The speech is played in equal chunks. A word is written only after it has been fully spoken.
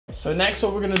So next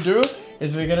what we're gonna do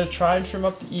is we're gonna try and trim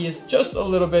up the ears just a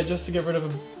little bit, just to get rid of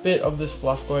a bit of this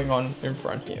fluff going on in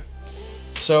front here.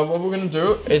 So what we're gonna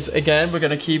do is, again, we're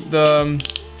gonna keep the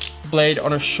blade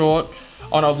on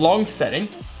a long setting.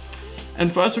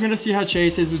 And first we're gonna see how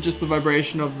Chase is with just the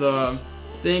vibration of the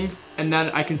thing, and then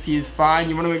I can see he's fine.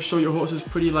 You wanna make sure your horse is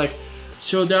pretty like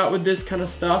chilled out with this kind of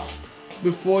stuff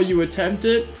before you attempt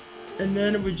it. And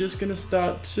then we're just gonna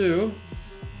start to,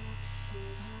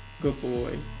 good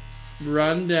boy,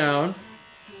 run down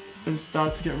and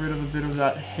start to get rid of a bit of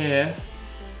that hair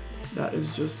that is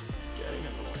just getting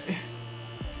in the way.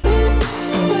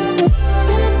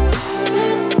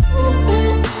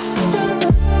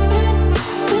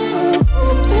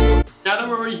 Now that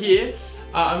we're already here,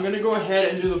 I'm gonna go ahead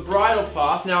and do the bridle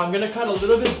path. Now I'm gonna cut a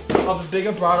little bit of a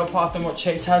bigger bridle path than what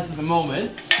Chase has at the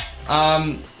moment.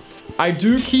 I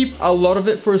do keep a lot of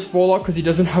it for his forelock because he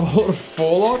doesn't have a lot of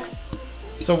forelock.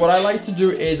 So what I like to do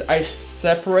is I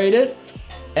separate it,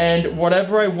 and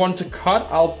whatever I want to cut,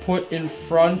 I'll put in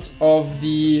front of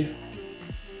the,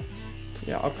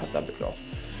 yeah, I'll cut that bit off.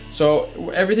 So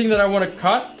everything that I want to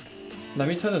cut, let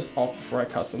me turn this off before I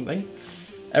cut something.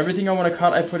 Everything I want to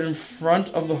cut, I put in front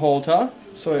of the halter,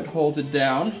 so it holds it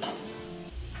down.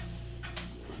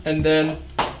 And then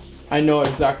I know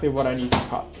exactly what I need to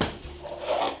cut.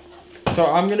 So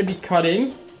I'm going to be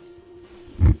cutting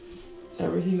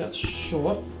everything that's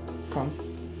short. Come.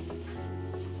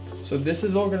 So this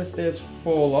is all going to stay as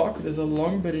forelock. There's a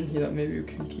long bit in here that maybe you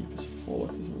can keep as forelock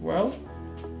as well.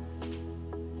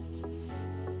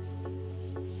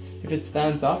 If it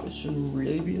stands up, it shouldn't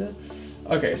really be there.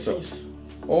 Okay, so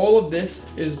all of this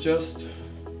is just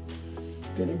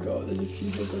gonna go. There's a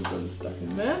few bits that are stuck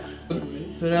in there.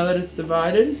 So now that it's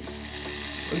divided,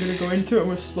 we're gonna go into it and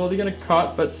we're slowly gonna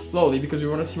cut, but slowly because we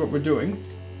want to see what we're doing.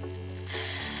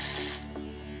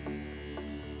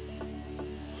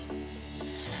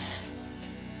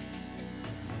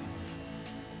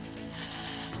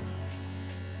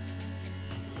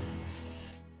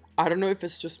 I don't know if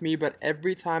it's just me, but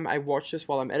every time I watch this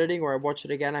while I'm editing or I watch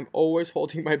it again, I'm always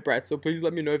holding my breath. So please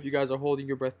let me know if you guys are holding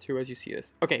your breath too as you see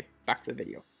this. Okay, back to the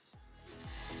video.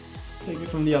 Take it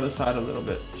from the other side a little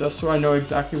bit, just so I know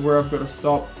exactly where I've got to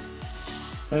stop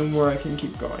and where I can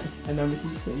keep going. And then we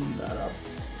can clean that up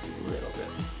a little bit.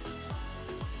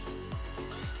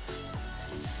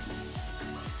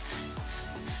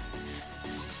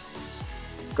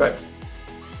 Good.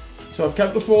 So I've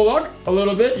kept the forelock a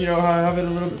little bit, you know how I have it a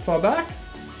little bit far back.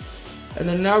 And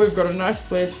then now we've got a nice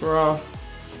place for our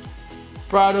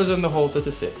bridles and the halter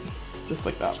to sit. Just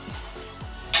like that.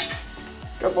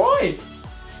 Good boy!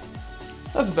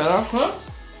 That's better, huh?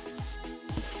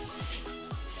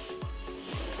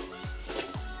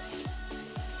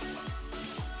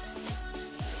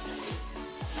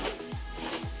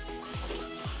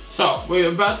 So, we're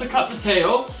about to cut the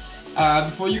tail.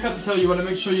 Before you cut the tail, you want to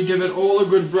make sure you give it all a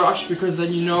good brush, because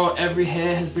then you know every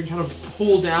hair has been kind of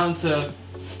pulled down to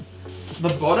the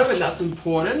bottom, and that's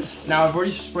important. Now I've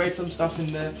already sprayed some stuff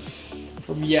in there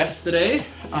from yesterday.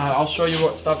 I'll show you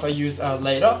what stuff I use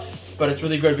later, but it's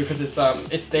really good because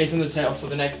it stays in the tail, so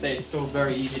the next day it's still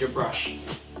very easy to brush.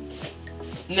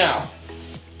 Now,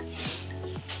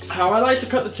 how I like to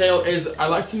cut the tail is I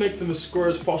like to make them as square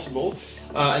as possible.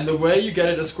 And the way you get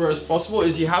it as square as possible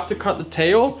is you have to cut the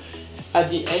tail at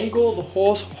the angle the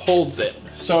horse holds it.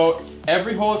 So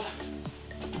every horse,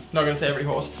 not gonna say every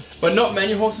horse, but not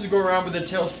many horses go around with their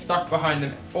tail stuck behind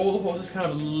them. All the horses kind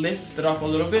of lift it up a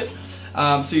little bit.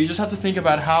 So you just have to think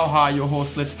about how high your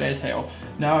horse lifts their tail.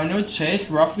 Now I know Chase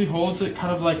roughly holds it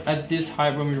kind of like at this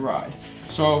height when we ride.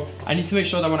 So I need to make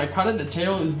sure that when I cut it, the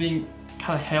tail is being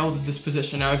kind of held at this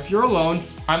position. Now if you're alone,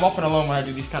 I'm often alone when I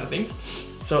do these kind of things.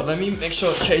 So let me make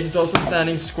sure Chase is also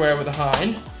standing square with the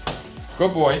hind.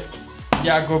 Good boy.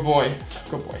 Yeah, good boy.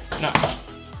 Good boy. Now.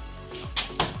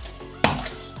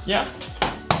 Yeah.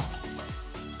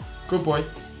 Good boy.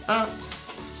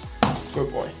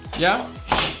 Good boy. Yeah.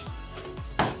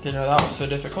 Didn't know that was so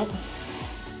difficult.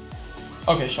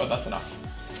 Okay, sure, that's enough.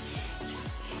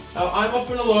 Now, I'm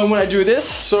often alone when I do this,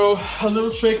 so a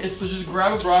little trick is to just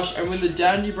grab a brush, and when the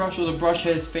dandy brush or the brush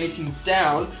head is facing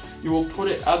down, you will put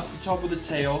it at the top of the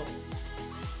tail,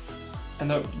 and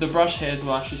the brush hairs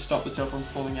will actually stop the tail from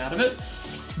falling out of it.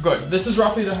 Good. This is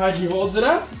roughly the height he holds it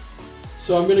at.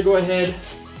 So I'm going to go ahead,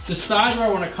 decide where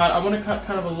I want to cut. I want to cut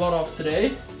kind of a lot off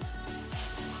today.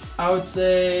 I would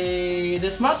say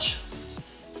this much.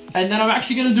 And then I'm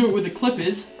actually going to do it with the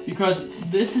clippers, because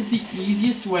this is the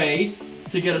easiest way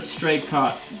to get a straight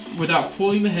cut without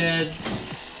pulling the hairs,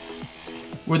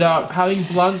 without having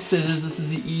blunt scissors. This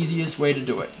is the easiest way to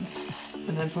do it.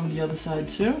 And then from the other side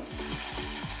too.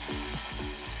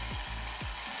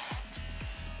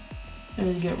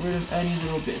 and get rid of any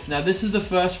little bits. Now this is the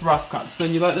first rough cut. So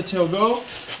then you let the tail go,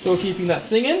 still keeping that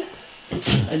thing in,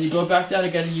 and you go back down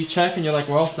again and you check and you're like,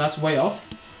 well, that's way off.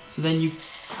 So then you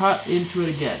cut into it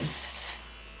again.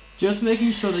 Just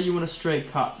making sure that you want a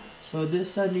straight cut. So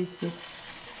this side needs to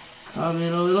come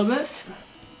in a little bit.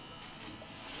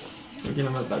 We're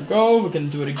gonna let that go, we're gonna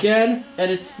do it again,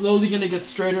 and it's slowly gonna get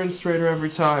straighter and straighter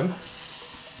every time.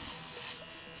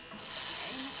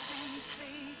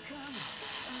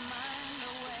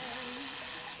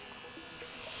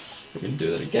 We're gonna do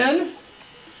that again.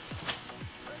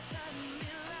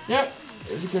 Yep,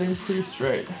 it's getting pretty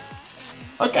straight.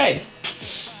 Okay,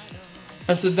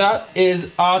 and so that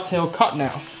is our tail cut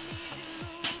now.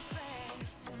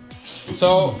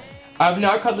 So I've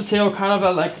now cut the tail kind of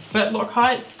at like fetlock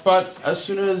height, but as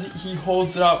soon as he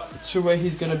holds it up to where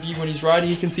he's gonna be when he's riding,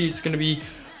 you can see it's gonna be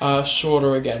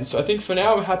shorter again. So I think for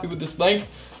now I'm happy with this length.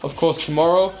 Of course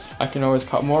tomorrow I can always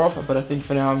cut more off, but I think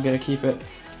for now I'm gonna keep it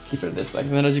at this length.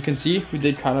 And then as you can see, we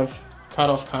did kind of cut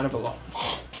off kind of a lot.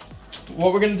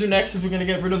 What we're gonna do next is we're gonna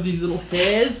get rid of these little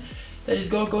hairs that he's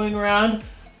got going around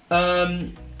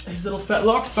his little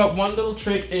fetlocks. But one little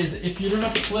trick is if you don't know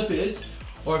what the clip is,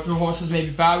 or if your horse is maybe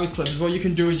bad with clippers, what you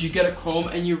can do is you get a comb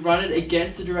and you run it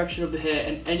against the direction of the hair,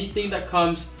 and anything that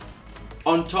comes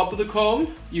on top of the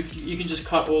comb, you can just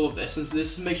cut all of this. And so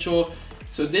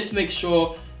this makes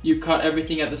sure you cut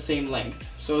everything at the same length.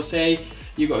 So say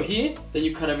you go here, then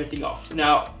you cut everything off.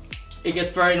 Now, it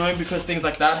gets very annoying because things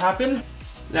like that happen.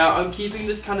 Now, I'm keeping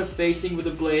this kind of facing with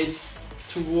the blade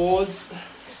towards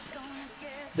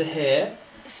the hair,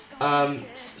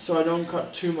 so I don't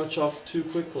cut too much off too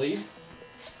quickly.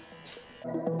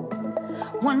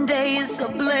 One day is a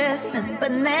blessing, the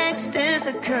next is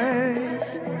a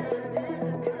curse.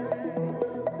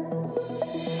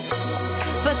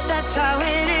 But that's how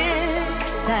it is,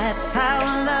 that's how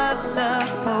love's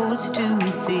supposed to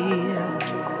feel.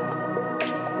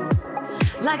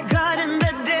 Like God and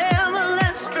the devil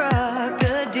have struck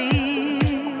a deal.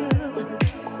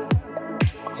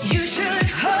 You should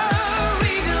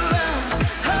hurry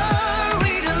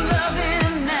to love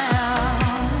him now.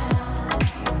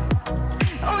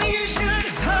 Oh, you should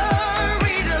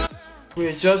hurry to.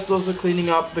 We're just also cleaning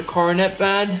up the coronet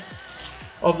band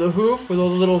of the hoof with all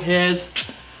the little hairs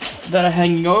that are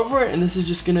hanging over it, and this is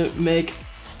just gonna make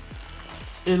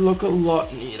it look a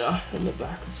lot neater in the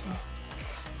back as well.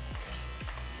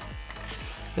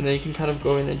 And then you can kind of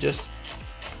go in and just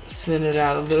thin it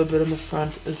out a little bit in the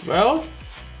front as well.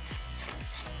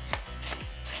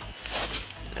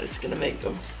 And it's gonna make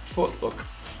the foot look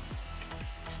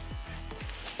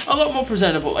a lot more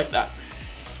presentable like that.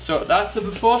 So that's a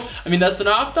before, that's an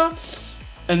after,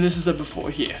 and this is a before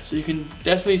here. So you can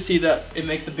definitely see that it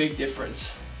makes a big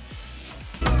difference.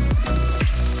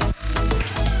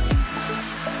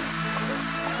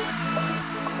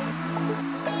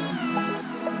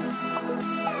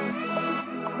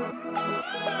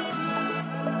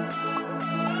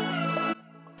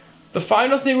 The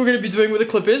final thing we're going to be doing with the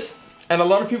clippers, and a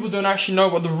lot of people don't actually know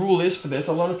what the rule is for this.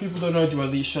 A lot of people don't know,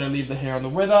 should I leave the hair on the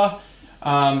wither?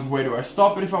 Where do I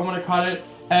stop it if I want to cut it?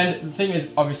 And the thing is,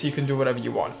 obviously you can do whatever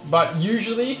you want. But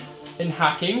usually in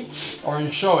hacking or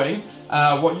in showing,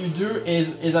 what you do is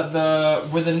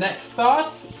where the neck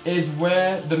starts is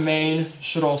where the mane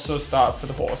should also start for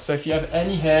the horse. So if you have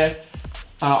any hair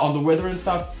on the wither and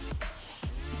stuff,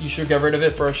 you should get rid of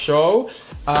it for a show.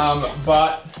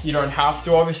 But you don't have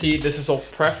to, obviously this is all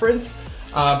preference.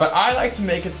 But I like to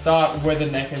make it start where the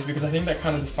neck is because I think that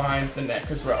kind of defines the neck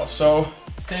as well. So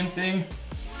same thing,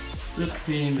 just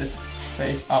cleaning this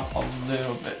face up a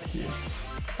little bit here.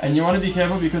 And you want to be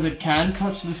careful because it can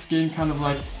touch the skin kind of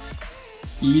like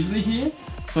easily here.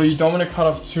 So you don't want to cut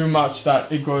off too much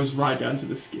that it goes right down to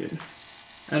the skin.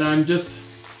 And I'm just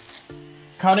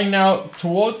cutting now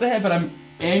towards the hair, but I'm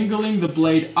angling the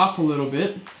blade up a little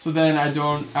bit so then I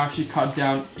don't actually cut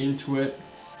down into it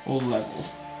all level.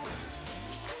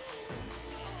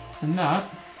 And that,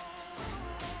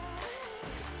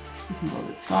 you can go a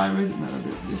bit sideways and then a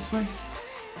bit this way.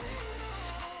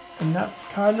 And that's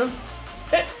kind of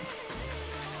it.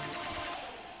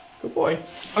 Good boy.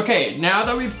 Okay, now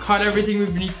that we've cut everything we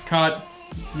need to cut,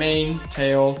 mane,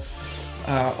 tail,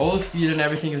 all his feet and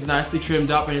everything is nicely trimmed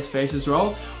up in his face as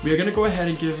well, we are going to go ahead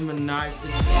and give him a nice...